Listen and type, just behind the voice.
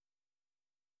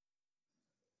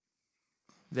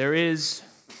There is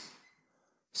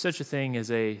such a thing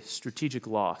as a strategic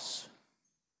loss.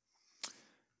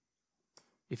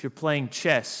 If you're playing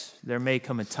chess, there may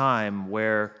come a time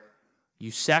where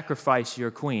you sacrifice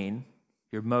your queen,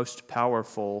 your most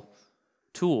powerful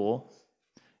tool,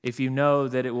 if you know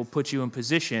that it will put you in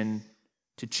position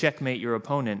to checkmate your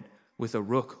opponent with a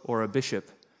rook or a bishop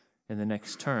in the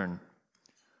next turn.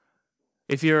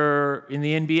 If you're in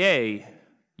the NBA,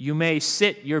 you may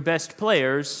sit your best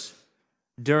players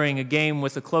during a game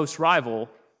with a close rival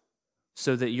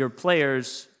so that your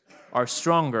players are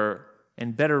stronger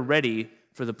and better ready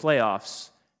for the playoffs,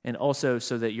 and also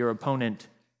so that your opponent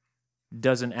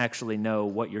doesn't actually know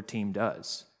what your team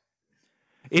does.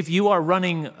 If you are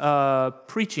running a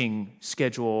preaching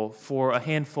schedule for a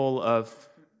handful of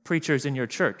preachers in your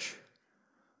church,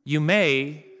 you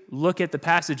may look at the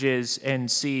passages and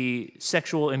see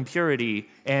sexual impurity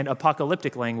and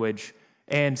apocalyptic language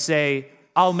and say,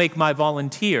 I'll make my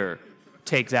volunteer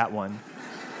take that one.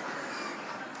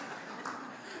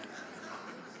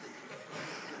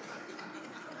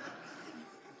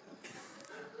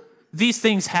 These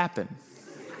things happen.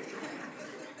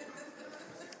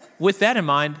 With that in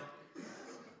mind,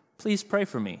 please pray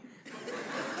for me.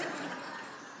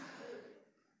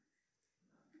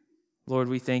 Lord,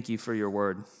 we thank you for your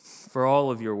word, for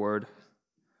all of your word,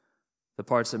 the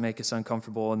parts that make us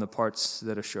uncomfortable and the parts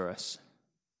that assure us.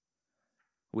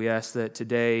 We ask that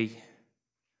today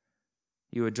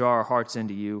you would draw our hearts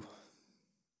into you,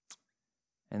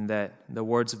 and that the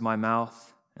words of my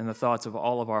mouth and the thoughts of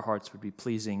all of our hearts would be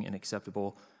pleasing and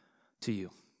acceptable to you.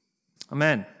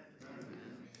 Amen.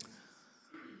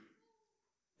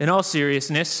 In all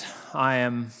seriousness, I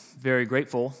am very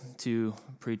grateful to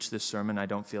preach this sermon. I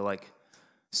don't feel like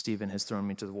Stephen has thrown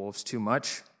me to the wolves too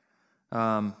much.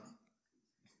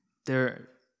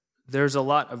 There's a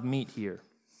lot of meat here.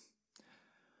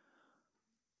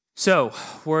 So,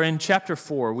 we're in chapter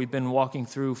 4. We've been walking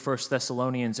through 1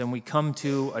 Thessalonians, and we come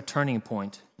to a turning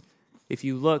point. If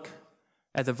you look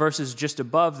at the verses just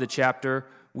above the chapter,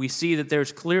 we see that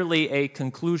there's clearly a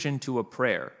conclusion to a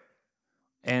prayer.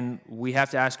 And we have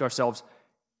to ask ourselves,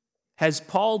 has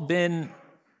Paul been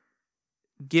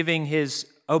giving his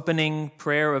opening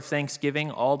prayer of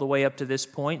thanksgiving all the way up to this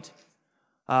point?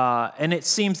 And it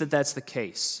seems that that's the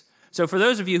case. So for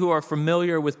those of you who are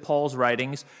familiar with Paul's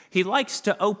writings, he likes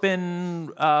to open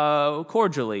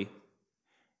cordially.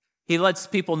 He lets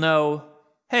people know,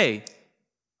 hey,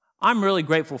 I'm really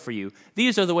grateful for you.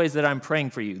 These are the ways that I'm praying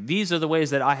for you. These are the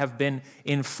ways that I have been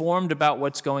informed about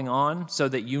what's going on so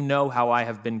that you know how I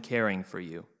have been caring for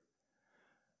you.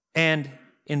 And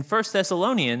in 1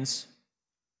 Thessalonians,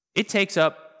 it takes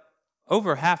up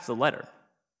over half the letter.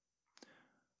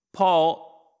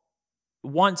 Paul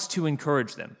wants to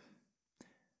encourage them.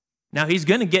 Now, he's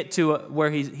going to get to where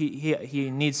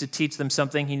he needs to teach them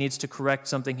something. He needs to correct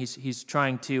something. He's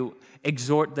trying to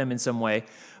exhort them in some way.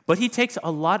 But he takes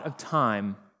a lot of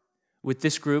time with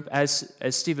this group, as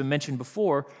Stephen mentioned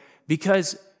before,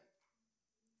 because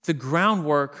the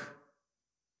groundwork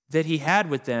that he had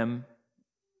with them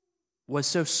was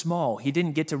so small. He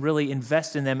didn't get to really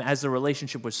invest in them as the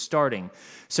relationship was starting.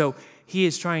 So he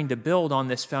is trying to build on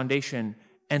this foundation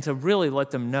and to really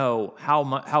let them know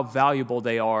how valuable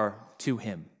they are to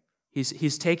him.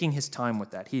 He's taking his time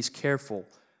with that. He's careful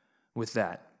with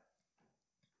that.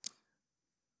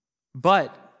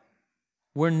 But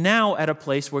we're now at a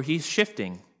place where he's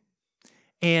shifting,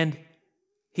 and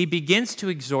he begins to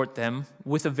exhort them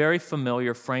with a very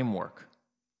familiar framework.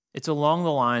 It's along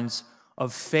the lines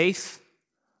of faith,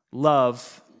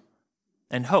 love,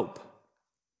 and hope.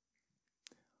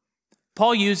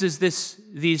 Paul uses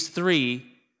these three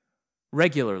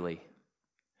regularly.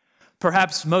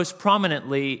 Perhaps most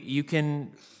prominently,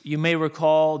 you may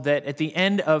recall that at the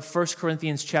end of 1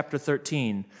 Corinthians chapter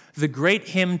 13, the great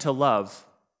hymn to love,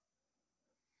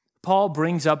 Paul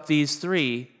brings up these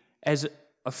three as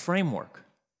a framework.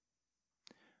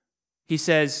 He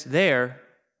says there,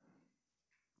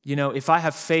 if I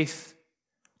have faith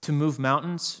to move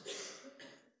mountains,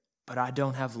 but I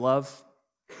don't have love,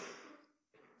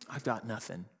 I've got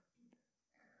nothing.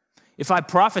 If I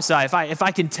prophesy, if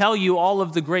I can tell you all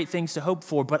of the great things to hope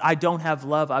for, but I don't have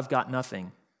love, I've got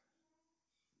nothing.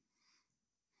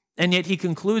 And yet he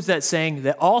concludes that saying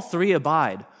that all three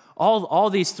abide. All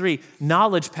these three,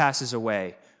 knowledge passes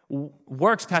away,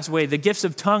 works pass away, the gifts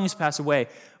of tongues pass away,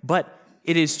 but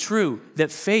it is true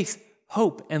that faith,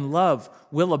 hope, and love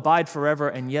will abide forever,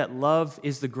 and yet love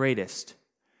is the greatest.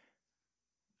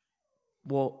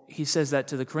 Well, he says that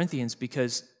to the Corinthians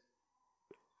because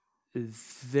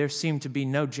there seemed to be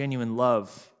no genuine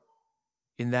love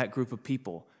in that group of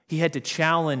people. He had to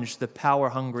challenge the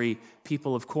power-hungry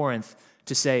people of Corinth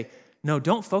to say, no,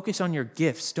 don't focus on your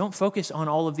gifts. Don't focus on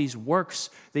all of these works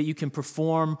that you can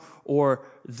perform or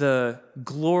the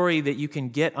glory that you can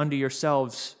get unto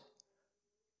yourselves.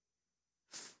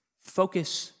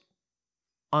 Focus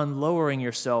on lowering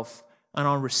yourself and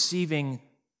on receiving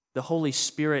the Holy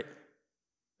Spirit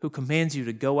who commands you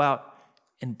to go out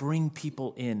and bring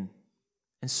people in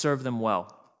and serve them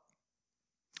well.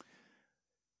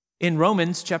 In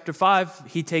Romans chapter 5,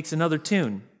 he takes another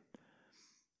tune.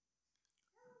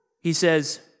 He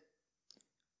says,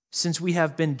 since we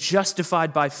have been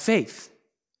justified by faith,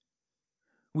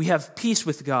 we have peace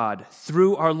with God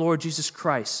through our Lord Jesus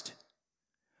Christ.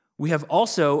 We have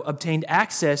also obtained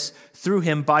access through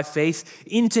him by faith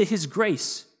into his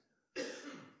grace,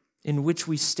 in which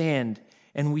we stand,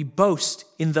 and we boast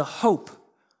in the hope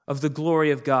of the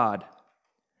glory of God.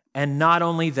 And not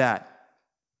only that,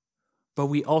 but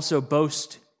we also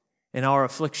boast in our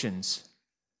afflictions,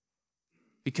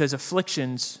 because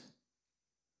afflictions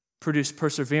produce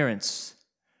perseverance,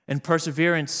 and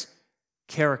perseverance,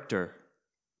 character,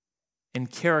 and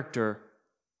character,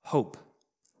 hope.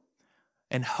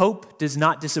 And hope does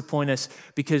not disappoint us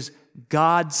because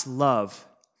God's love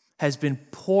has been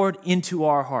poured into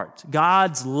our hearts.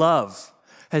 God's love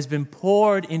has been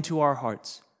poured into our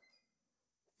hearts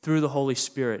through the Holy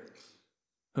Spirit,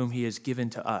 whom he has given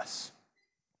to us.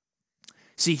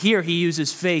 See, here he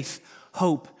uses faith,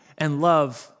 hope, and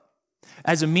love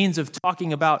as a means of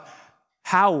talking about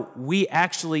how we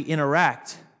actually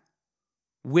interact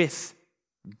with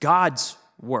God's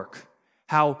work,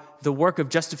 how the work of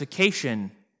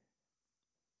justification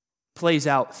plays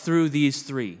out through these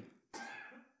three.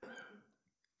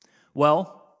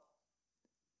 Well,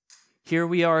 here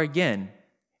we are again,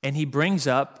 and he brings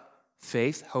up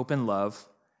faith, hope, and love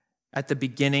at the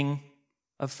beginning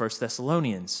of 1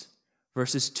 Thessalonians,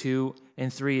 verses 2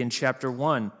 and 3 in chapter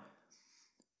 1.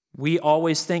 We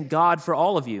always thank God for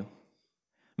all of you,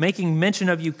 making mention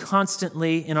of you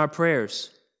constantly in our prayers.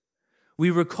 We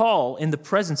recall in the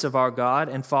presence of our God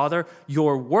and Father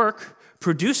your work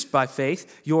produced by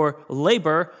faith, your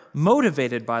labor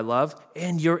motivated by love,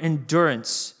 and your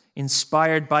endurance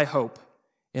inspired by hope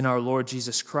in our Lord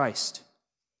Jesus Christ.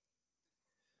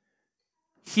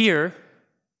 Here,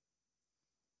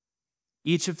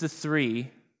 each of the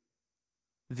three,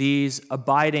 these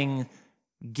abiding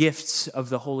gifts of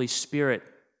the Holy Spirit,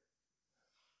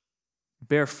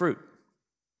 bear fruit.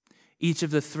 Each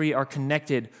of the three are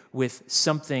connected with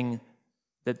something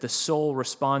that the soul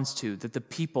responds to, that the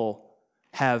people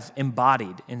have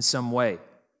embodied in some way.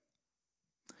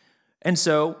 And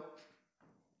so,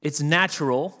 it's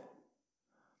natural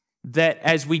that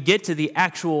as we get to the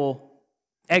actual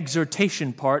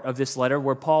exhortation part of this letter,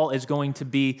 where Paul is going to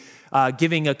be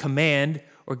giving a command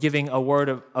or giving a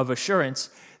word of assurance,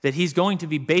 that he's going to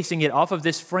be basing it off of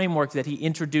this framework that he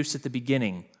introduced at the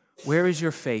beginning. Where is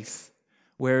your faith?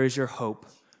 Where is your hope?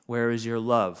 Where is your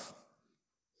love?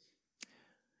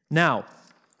 Now,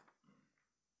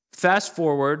 fast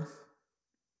forward,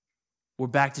 we're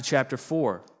back to chapter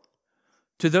 4.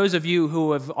 To those of you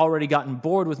who have already gotten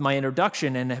bored with my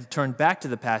introduction and have turned back to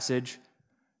the passage,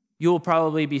 you will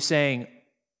probably be saying,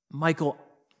 Michael,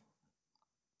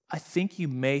 I think you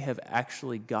may have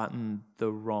actually gotten the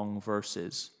wrong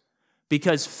verses,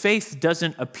 because faith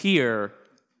doesn't appear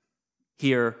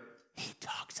here. He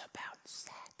talks about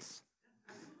sex.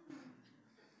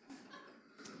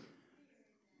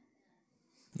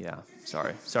 Yeah,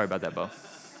 sorry about that, Bo.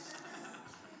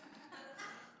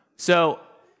 So,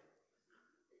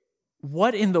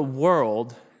 what in the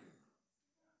world?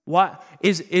 What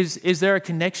is there a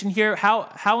connection here?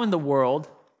 How in the world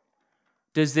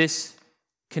does this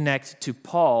connect to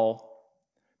Paul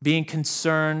being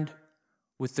concerned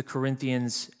with the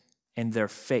Corinthians and their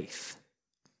faith?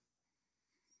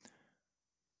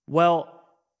 Well,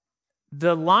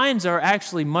 the lines are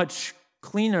actually much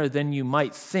cleaner than you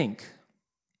might think.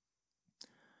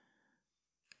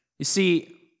 You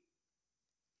see,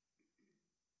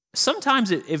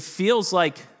 sometimes it feels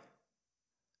like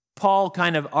Paul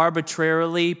kind of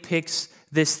arbitrarily picks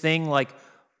this thing, like,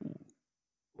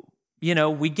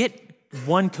 we get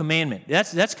one commandment.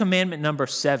 That's commandment number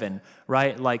 7,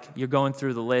 right? Like, you're going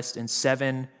through the list, and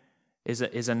 7 is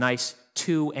a nice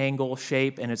 2-angle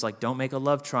shape, and it's like, don't make a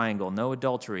love triangle, no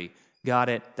adultery. Got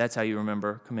it. That's how you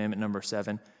remember commandment number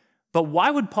 7. But why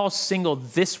would Paul single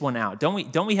this one out?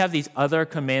 Don't we have these other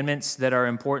commandments that are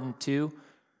important too?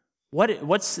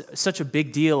 What's such a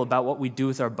big deal about what we do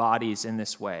with our bodies in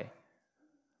this way?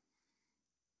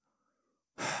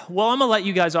 Well, I'm going to let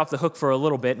you guys off the hook for a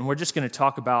little bit, and we're just going to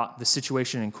talk about the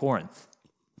situation in Corinth.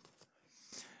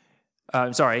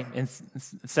 in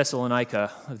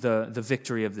Thessalonica, the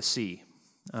victory of the sea.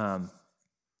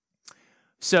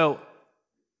 So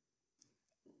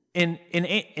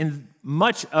in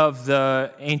much of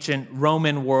the ancient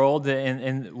Roman world,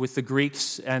 and with the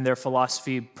Greeks and their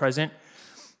philosophy present,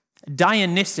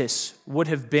 Dionysus would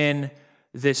have been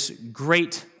this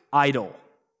great idol.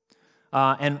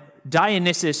 And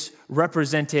Dionysus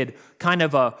represented kind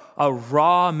of a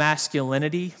raw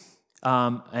masculinity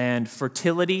and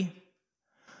fertility,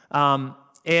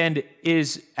 and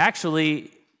is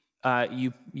actually,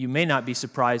 you may not be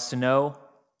surprised to know,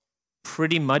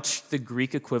 pretty much the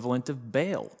Greek equivalent of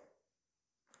Baal.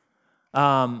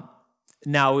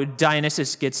 Now,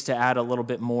 Dionysus gets to add a little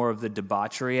bit more of the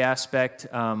debauchery aspect,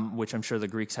 which I'm sure the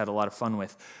Greeks had a lot of fun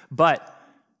with. But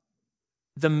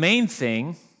the main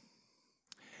thing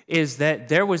is that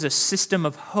there was a system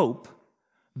of hope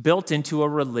built into a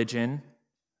religion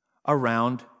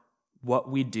around what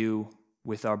we do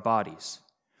with our bodies.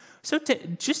 So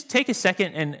just take a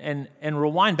second and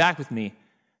rewind back with me.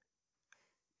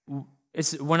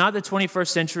 We're not the 21st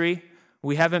century.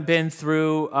 We haven't been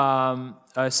through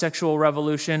a sexual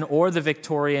revolution or the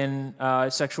Victorian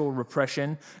sexual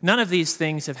repression. None of these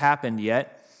things have happened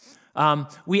yet.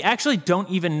 We actually don't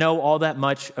even know all that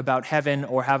much about heaven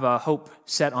or have a hope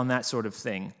set on that sort of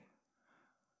thing.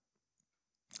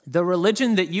 The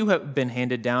religion that you have been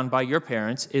handed down by your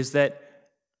parents is that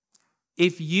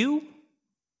if you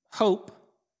hope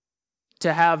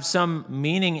to have some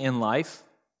meaning in life,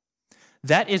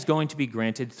 that is going to be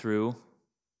granted through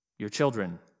your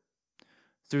children,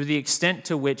 through the extent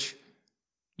to which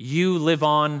you live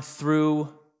on through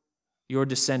your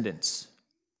descendants.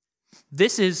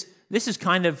 This is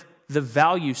kind of the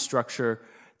value structure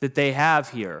that they have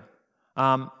here.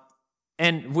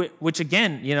 And which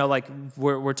again, like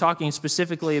we're talking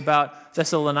specifically about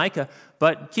Thessalonica,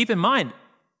 but keep in mind,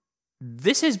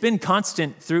 this has been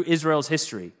constant through Israel's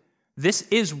history. This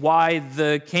is why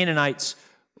the Canaanites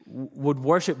would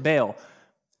worship Baal.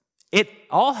 It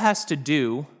all has to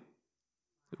do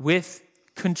with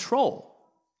control.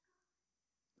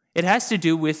 It has to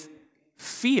do with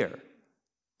fear.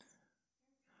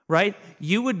 Right?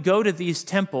 You would go to these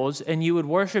temples and you would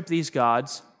worship these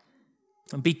gods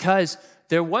because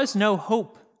there was no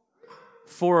hope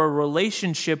for a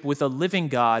relationship with a living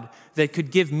God that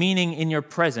could give meaning in your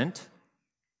present.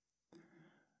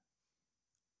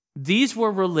 These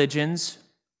were religions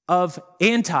of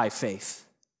anti-faith.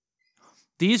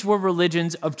 These were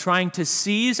religions of trying to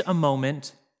seize a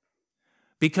moment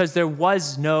because there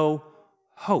was no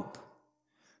hope.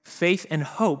 Faith and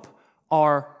hope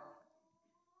are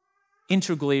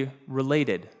integrally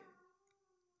related.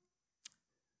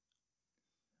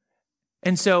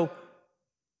 And so,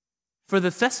 for the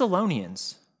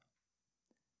Thessalonians,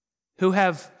 who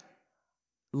have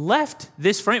left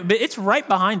this frame, but it's right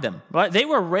behind them. Right? They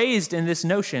were raised in this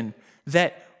notion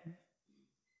that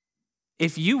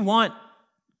if you want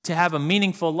to have a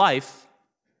meaningful life,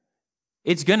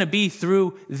 it's going to be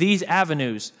through these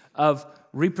avenues of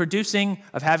reproducing,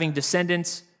 of having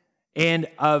descendants, and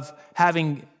of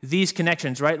having these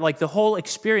connections, right? Like the whole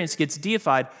experience gets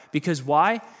deified because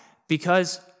why?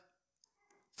 Because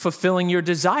fulfilling your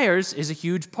desires is a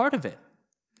huge part of it.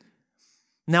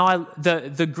 Now,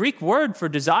 the Greek word for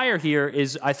desire here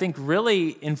is, I think,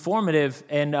 really informative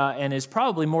and is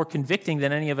probably more convicting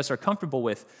than any of us are comfortable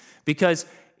with, because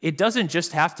it doesn't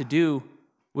just have to do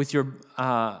with your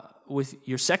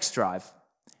sex drive.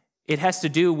 It has to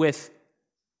do with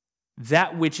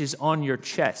that which is on your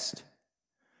chest,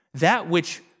 that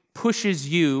which pushes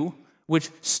you, which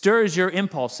stirs your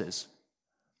impulses.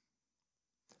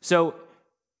 So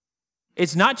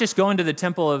it's not just going to the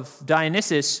temple of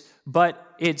Dionysus,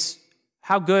 but it's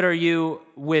how good are you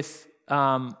with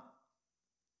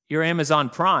your Amazon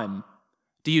Prime?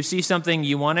 Do you see something,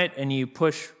 you want it, and you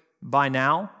push buy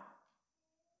now?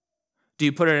 Do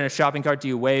you put it in a shopping cart? Do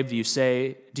you wave? Do you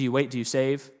say? Do you wait? Do you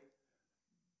save?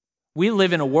 We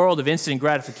live in a world of instant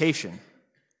gratification.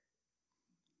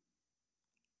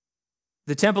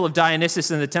 The temple of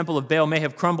Dionysus and the temple of Baal may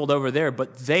have crumbled over there,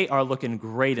 but they are looking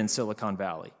great in Silicon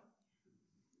Valley.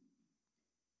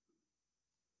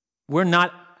 We're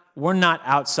not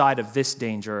outside of this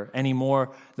danger any more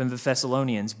than the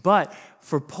Thessalonians. But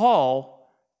for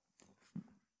Paul,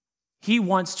 he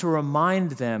wants to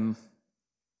remind them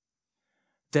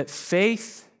that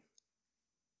faith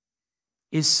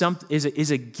is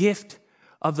a gift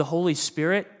of the Holy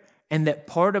Spirit, and that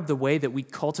part of the way that we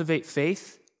cultivate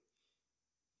faith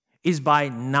is by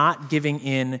not giving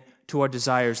in to our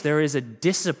desires. There is a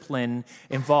discipline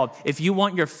involved. If you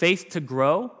want your faith to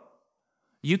grow,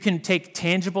 you can take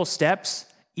tangible steps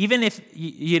Even if,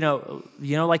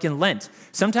 like in Lent,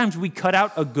 sometimes we cut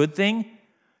out a good thing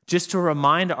just to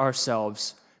remind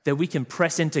ourselves that we can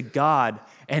press into God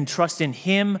and trust in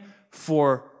Him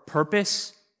for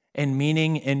purpose and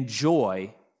meaning and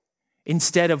joy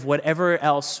instead of whatever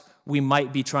else we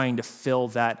might be trying to fill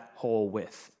that hole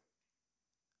with.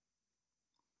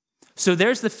 So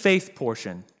there's the faith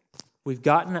portion. We've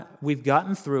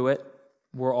gotten through it.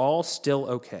 We're all still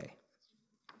okay.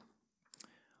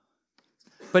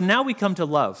 But now we come to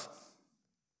love.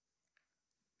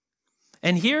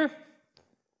 And here,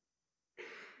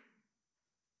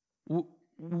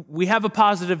 we have a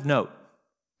positive note.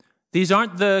 These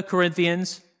aren't the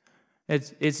Corinthians.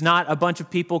 It's not a bunch of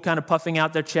people kind of puffing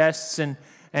out their chests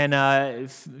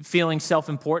and feeling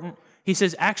self-important. He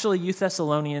says, actually, you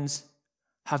Thessalonians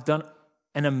have done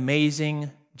an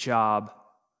amazing job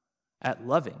at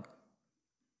loving.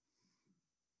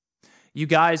 You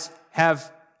guys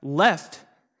have left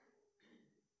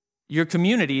your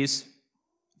communities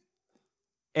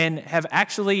and have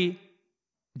actually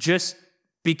just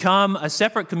become a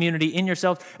separate community in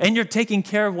yourself, and you're taking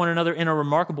care of one another in a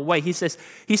remarkable way. He says,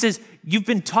 you've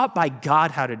been taught by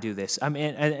God how to do this. I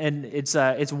mean, and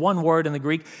it's one word in the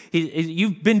Greek.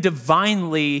 You've been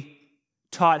divinely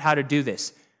taught how to do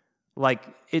this. Like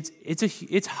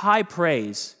it's high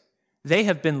praise. They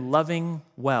have been loving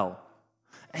well,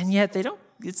 and yet they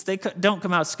don't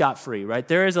come out scot-free, right?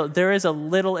 There is a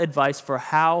little advice for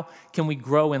how can we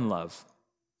grow in love.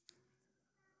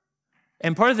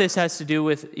 And part of this has to do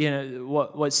with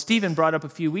what Stephen brought up a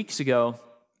few weeks ago.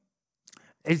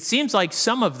 It seems like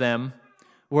some of them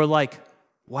were like,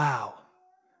 wow,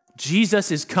 Jesus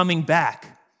is coming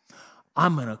back.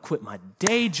 I'm going to quit my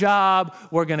day job.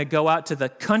 We're going to go out to the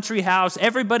country house.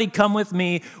 Everybody come with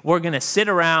me. We're going to sit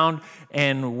around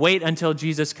and wait until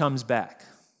Jesus comes back.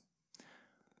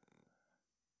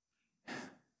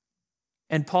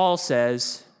 And Paul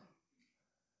says,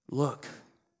 look,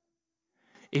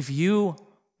 if you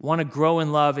want to grow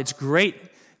in love, it's great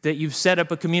that you've set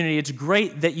up a community. It's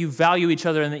great that you value each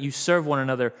other and that you serve one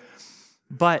another.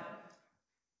 But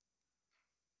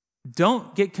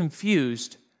don't get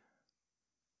confused.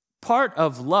 Part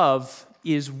of love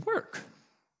is work.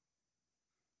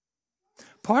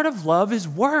 Part of love is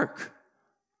work.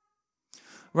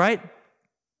 Right?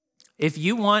 If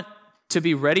you want to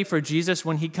be ready for Jesus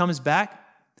when He comes back,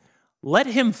 let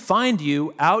Him find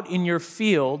you out in your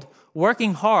field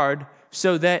working hard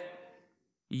so that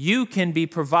you can be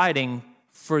providing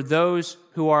for those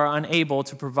who are unable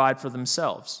to provide for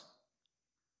themselves.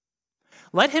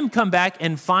 Let Him come back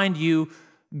and find you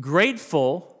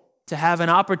grateful to have an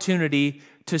opportunity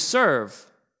to serve.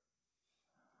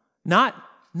 Not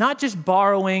just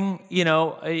borrowing,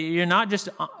 you're not just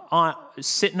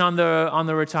sitting on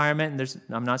the retirement. And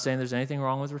I'm not saying there's anything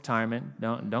wrong with retirement.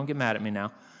 Don't get mad at me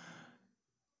now.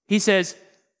 He says,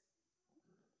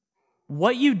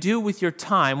 what you do with your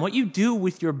time, what you do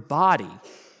with your body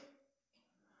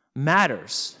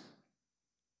matters.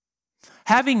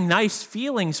 Having nice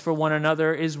feelings for one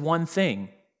another is one thing,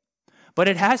 but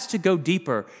it has to go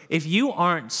deeper. If you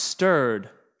aren't stirred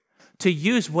to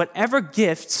use whatever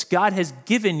gifts God has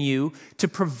given you to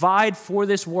provide for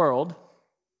this world,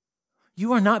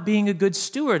 you are not being a good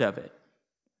steward of it.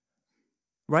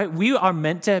 Right? We are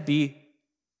meant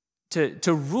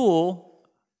to rule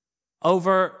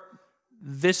over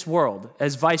this world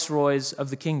as viceroys of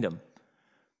the kingdom.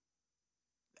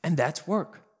 And that's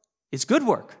work. It's good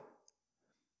work.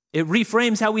 It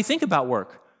reframes how we think about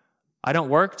work. I don't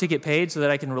work to get paid so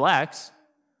that I can relax.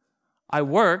 I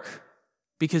work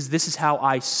because this is how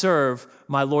I serve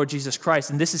my Lord Jesus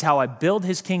Christ, and this is how I build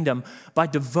His kingdom, by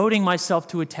devoting myself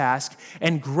to a task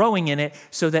and growing in it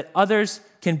so that others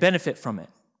can benefit from it.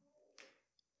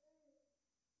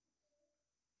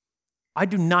 I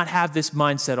do not have this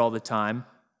mindset all the time.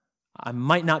 I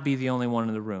might not be the only one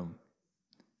in the room.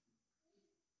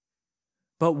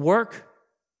 But work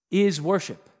is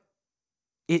worship.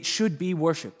 It should be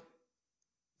worship.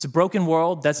 It's a broken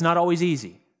world. That's not always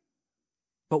easy.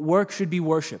 But work should be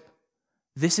worship.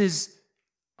 This is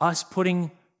us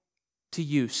putting to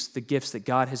use the gifts that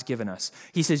God has given us.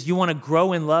 He says, you want to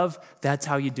grow in love? That's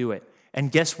how you do it. And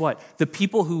guess what? The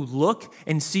people who look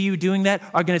and see you doing that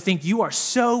are going to think you are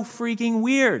so freaking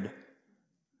weird,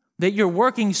 that you're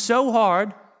working so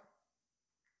hard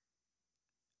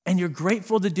and you're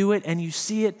grateful to do it, and you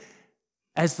see it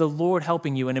as the Lord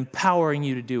helping you and empowering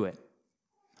you to do it.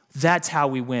 That's how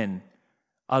we win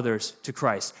others to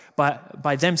Christ,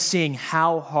 by them seeing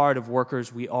how hard of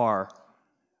workers we are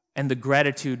and the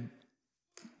gratitude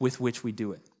with which we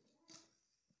do it.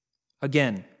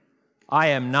 Again, I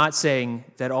am not saying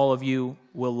that all of you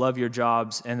will love your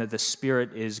jobs and that the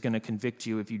Spirit is going to convict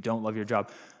you if you don't love your job.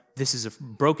 This is a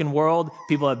broken world.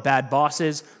 People have bad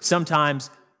bosses. Sometimes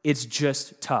it's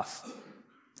just tough.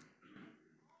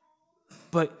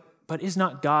 But is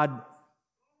not God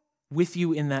with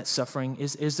you in that suffering?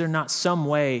 Is there not some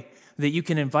way that you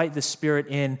can invite the Spirit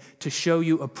in to show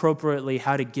you appropriately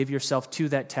how to give yourself to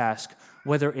that task,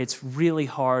 whether it's really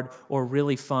hard or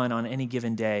really fun on any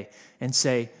given day, and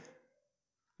say,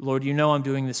 Lord, you know I'm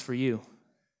doing this for you,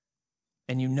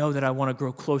 and you know that I want to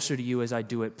grow closer to you as I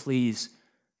do it. Please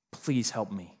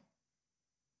help me.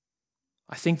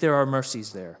 I think there are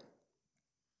mercies there.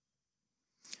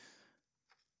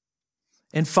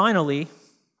 And finally,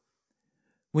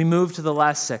 we move to the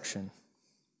last section.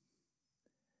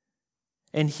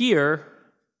 And here,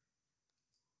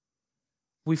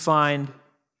 we find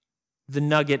the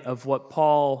nugget of what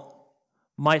Paul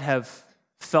might have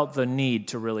felt the need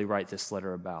to really write this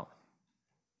letter about.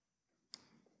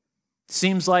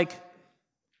 Seems like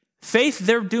faith,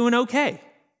 they're doing okay.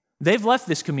 They've left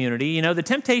this community. The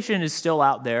temptation is still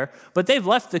out there, but they've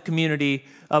left the community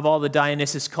of all the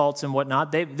Dionysus cults and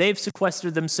whatnot. They've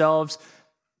sequestered themselves.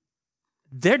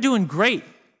 They're doing great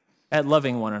at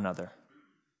loving one another.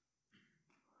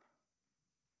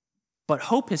 But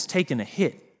hope has taken a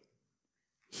hit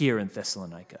here in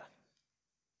Thessalonica.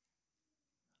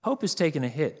 Hope has taken a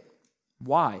hit.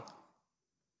 Why?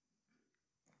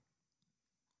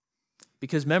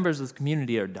 Because members of the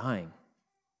community are dying.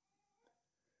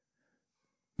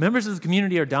 Members of the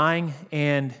community are dying,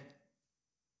 and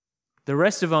the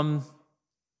rest of them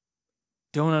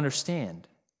don't understand.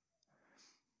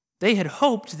 They had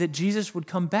hoped that Jesus would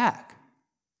come back.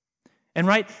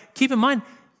 And keep in mind,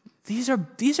 these are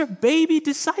baby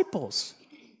disciples.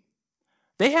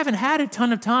 They haven't had a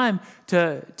ton of time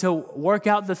to work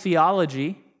out the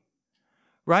theology,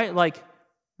 right?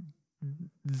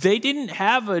 They didn't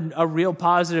have a real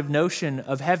positive notion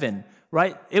of heaven,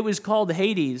 right? It was called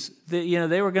Hades.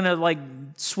 They were going to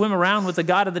swim around with the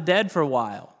God of the dead for a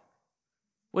while.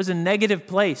 It was a negative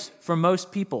place for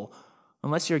most people,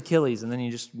 unless you're Achilles, and then you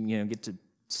just get to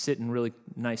sit in really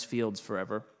nice fields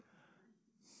forever.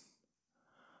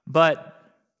 But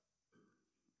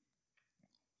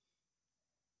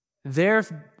they're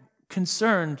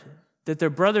concerned that their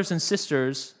brothers and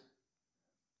sisters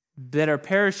that are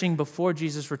perishing before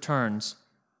Jesus returns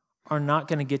are not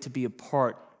going to get to be a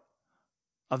part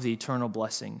of the eternal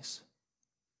blessings.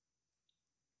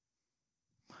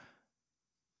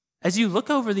 As you look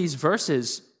over these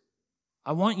verses,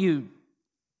 I want you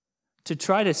to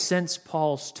try to sense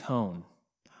Paul's tone.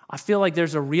 I feel like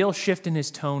there's a real shift in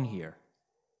his tone here.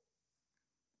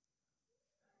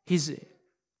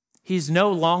 He's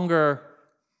no longer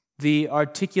the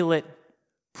articulate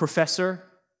professor.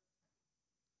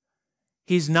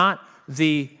 He's not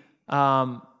the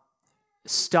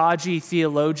stodgy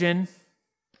theologian,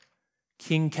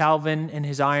 King Calvin and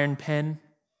his iron pen,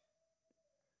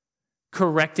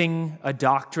 correcting a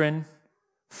doctrine,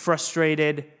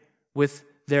 frustrated with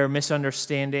their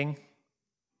misunderstanding.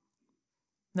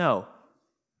 No.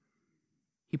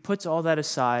 He puts all that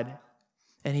aside,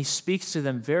 and he speaks to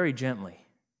them very gently.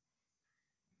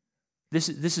 This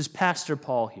is Pastor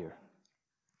Paul here.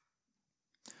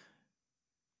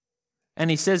 And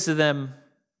he says to them,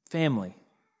 family,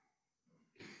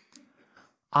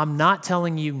 I'm not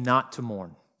telling you not to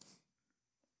mourn.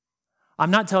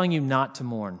 I'm not telling you not to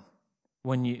mourn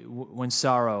when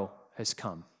sorrow has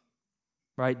come.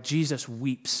 Right? Jesus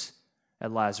weeps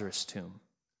at Lazarus' tomb.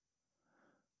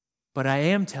 But I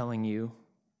am telling you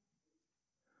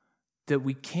that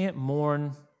we can't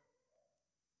mourn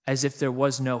as if there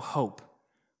was no hope.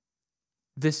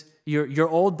 Your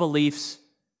old beliefs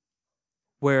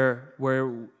where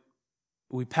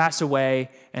we pass away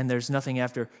and there's nothing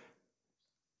after,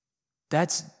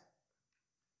 that's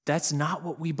not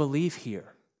what we believe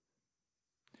here.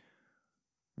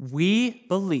 We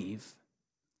believe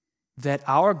that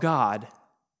our God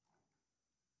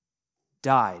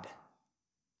died,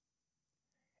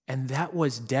 and that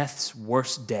was death's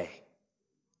worst day.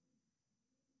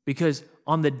 Because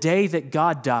on the day that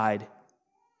God died,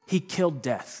 he killed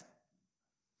death.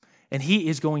 And he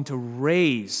is going to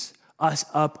raise us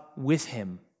up with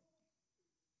him.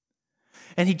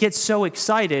 And he gets so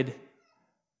excited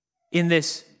in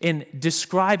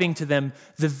describing to them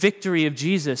the victory of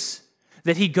Jesus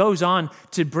that he goes on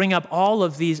to bring up all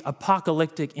of these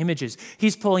apocalyptic images.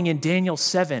 He's pulling in Daniel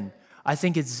 7, I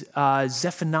think it's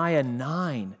Zephaniah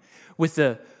 9, with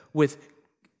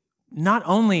not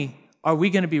only are we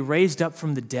going to be raised up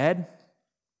from the dead,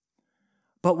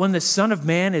 but when the Son of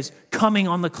Man is coming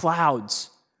on the clouds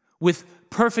with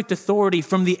perfect authority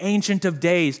from the Ancient of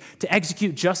Days to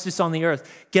execute justice on the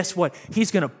earth, guess what? He's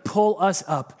going to pull us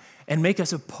up and make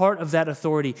us a part of that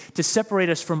authority to separate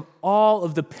us from all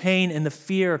of the pain and the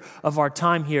fear of our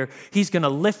time here. He's going to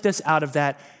lift us out of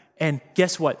that. And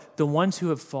guess what? The ones who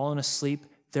have fallen asleep,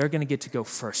 they're going to get to go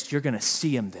first. You're going to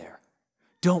see them there.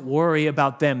 Don't worry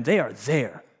about them. They are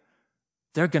there.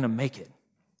 They're going to make it.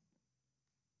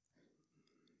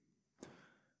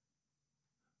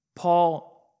 Paul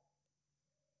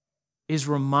is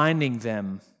reminding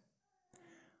them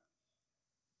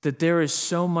that there is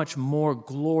so much more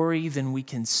glory than we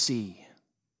can see.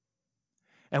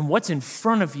 And what's in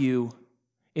front of you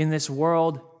in this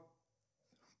world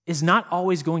is not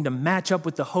always going to match up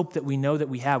with the hope that we know that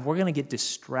we have. We're going to get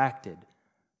distracted.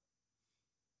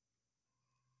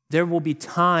 There will be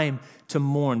time to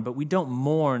mourn, but we don't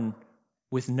mourn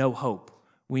with no hope.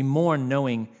 We mourn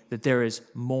knowing that there is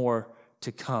more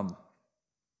to come.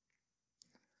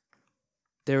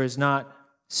 There is not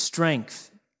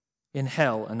strength in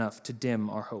hell enough to dim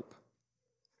our hope.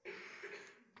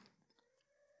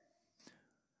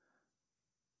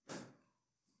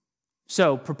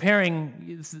 So,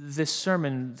 preparing this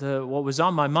sermon, what was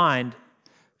on my mind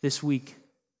this week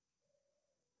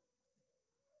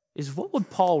is, what would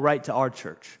Paul write to our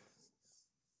church?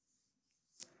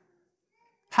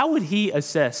 How would he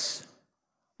assess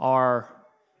our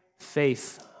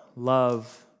faith,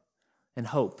 love, and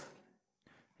hope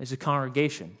as a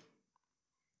congregation?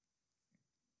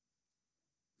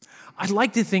 I'd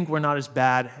like to think we're not as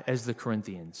bad as the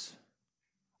Corinthians.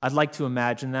 I'd like to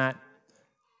imagine that.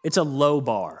 It's a low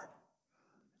bar.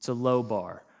 It's a low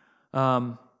bar.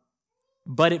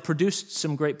 But it produced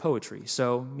some great poetry.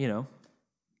 So,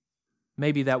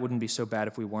 maybe that wouldn't be so bad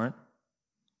if we weren't.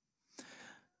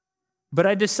 But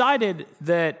I decided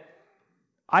that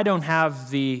I don't have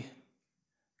the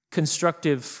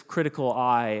constructive, critical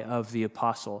eye of the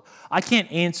apostle. I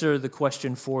can't answer the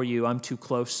question for you. I'm too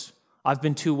close. I've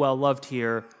been too well loved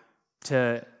here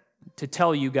to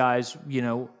tell you guys,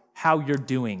 how you're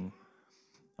doing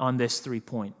on this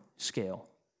 3-point scale.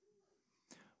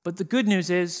 But the good news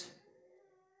is,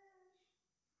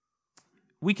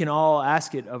 we can all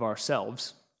ask it of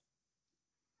ourselves.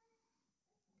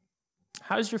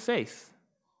 How's your faith?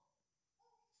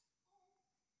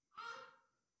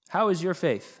 How is your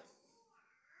faith?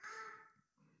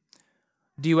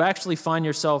 Do you actually find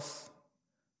yourself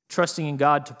trusting in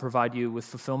God to provide you with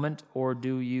fulfillment, or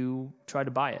do you try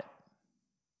to buy it?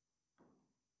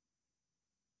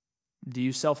 Do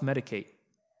you self-medicate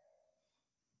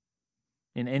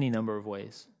in any number of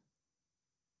ways?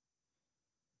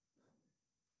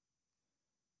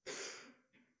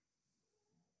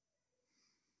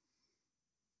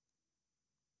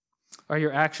 Are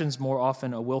your actions more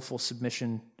often a willful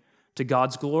submission to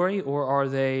God's glory, or are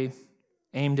they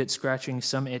aimed at scratching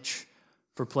some itch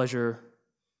for pleasure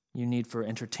you need for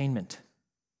entertainment?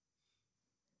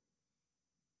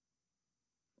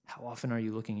 How often are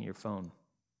you looking at your phone?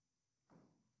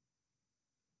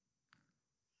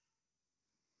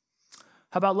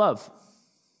 How about love?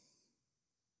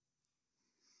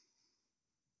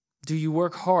 Do you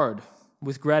work hard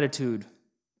with gratitude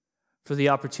for the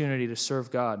opportunity to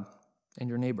serve God and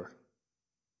your neighbor?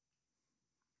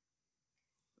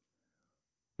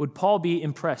 Would Paul be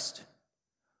impressed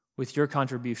with your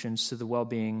contributions to the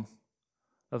well-being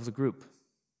of the group?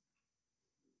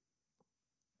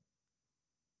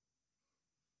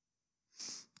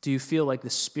 Do you feel like the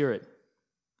Spirit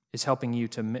is helping you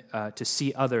to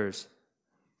see others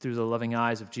through the loving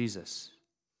eyes of Jesus?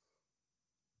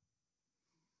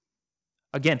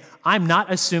 Again, I'm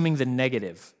not assuming the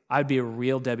negative. I'd be a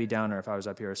real Debbie Downer if I was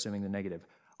up here assuming the negative.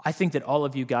 I think that all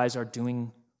of you guys are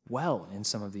doing well in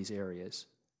some of these areas.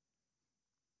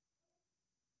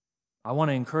 I want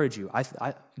to encourage you.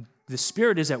 The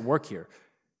Spirit is at work here.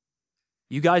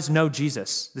 You guys know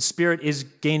Jesus. The Spirit is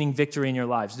gaining victory in your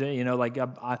lives.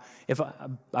 If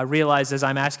I realize as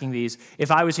I'm asking these, if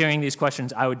I was hearing these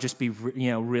questions, I would just be,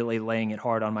 really laying it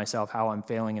hard on myself, how I'm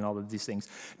failing and all of these things.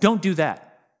 Don't do that.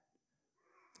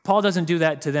 Paul doesn't do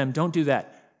that to them. Don't do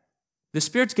that. The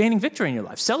Spirit's gaining victory in your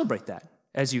life. Celebrate that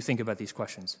as you think about these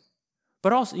questions.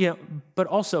 But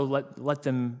also, let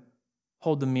them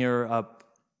hold the mirror up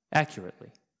accurately.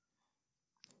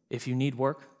 If you need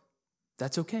work,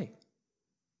 that's okay.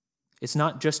 It's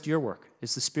not just your work,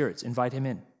 it's the Spirit's. Invite him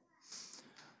in.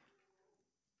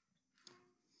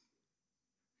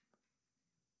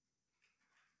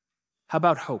 How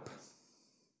about hope?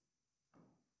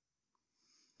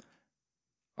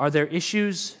 Are there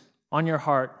issues on your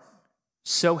heart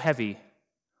so heavy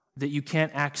that you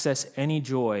can't access any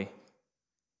joy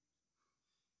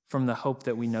from the hope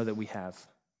that we know that we have?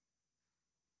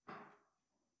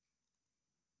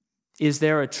 Is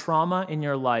there a trauma in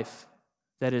your life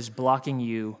that is blocking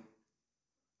you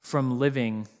from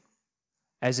living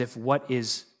as if what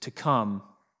is to come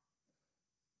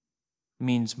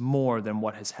means more than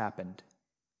what has happened?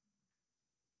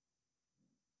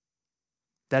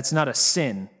 That's not a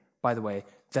sin, by the way.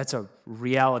 That's a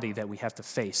reality that we have to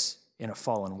face in a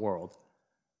fallen world.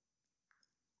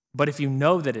 But if you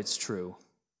know that it's true,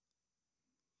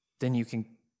 then you can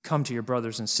come to your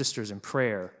brothers and sisters in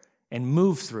prayer and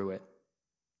move through it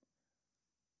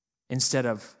instead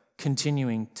of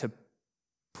continuing to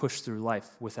push through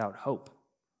life without hope.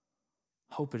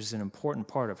 Hope is an important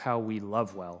part of how we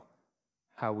love well,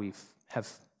 how we have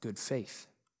good faith.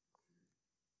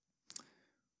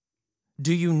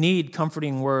 Do you need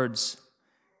comforting words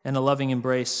and a loving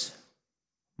embrace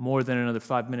more than another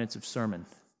 5 minutes of sermon?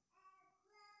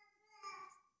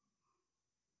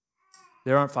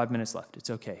 There aren't 5 minutes left.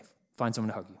 It's okay. Find someone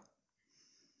to hug you.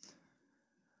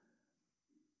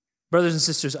 Brothers and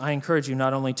sisters, I encourage you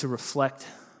not only to reflect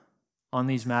on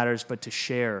these matters, but to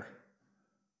share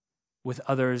with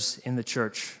others in the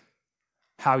church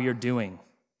how you're doing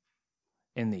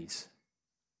in these.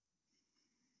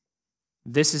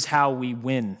 This is how we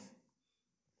win.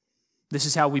 This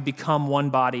is how we become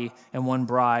one body and one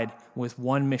bride with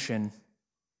one mission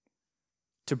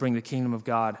to bring the kingdom of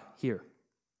God here.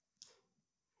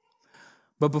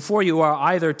 But before you are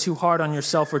either too hard on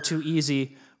yourself or too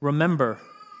easy, remember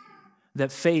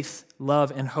that faith,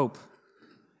 love, and hope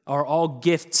are all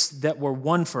gifts that were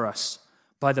won for us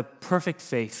by the perfect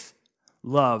faith,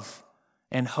 love,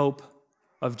 and hope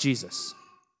of Jesus.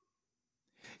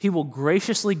 He will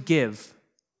graciously give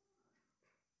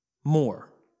more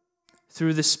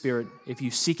through the Spirit if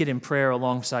you seek it in prayer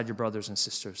alongside your brothers and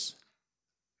sisters.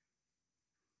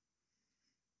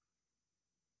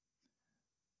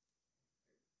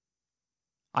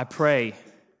 I pray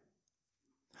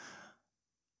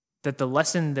that the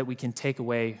lesson that we can take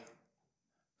away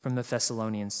from the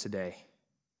Thessalonians today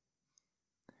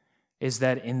is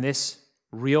that in this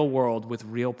real world with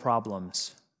real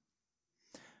problems,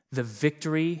 the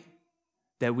victory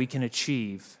that we can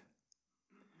achieve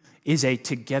is a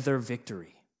together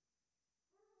victory.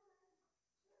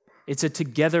 It's a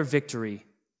together victory.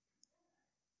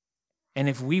 And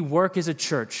if we work as a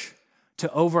church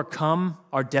to overcome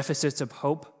our deficits of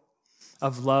hope,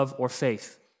 of love, or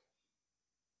faith,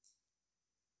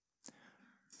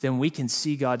 then we can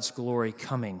see God's glory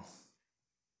coming.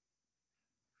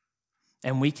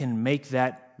 And we can make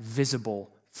that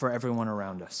visible for everyone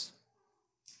around us.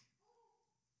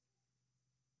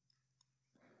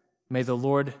 May the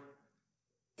Lord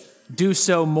do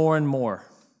so more and more,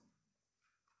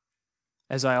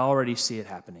 as I already see it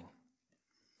happening.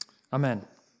 Amen.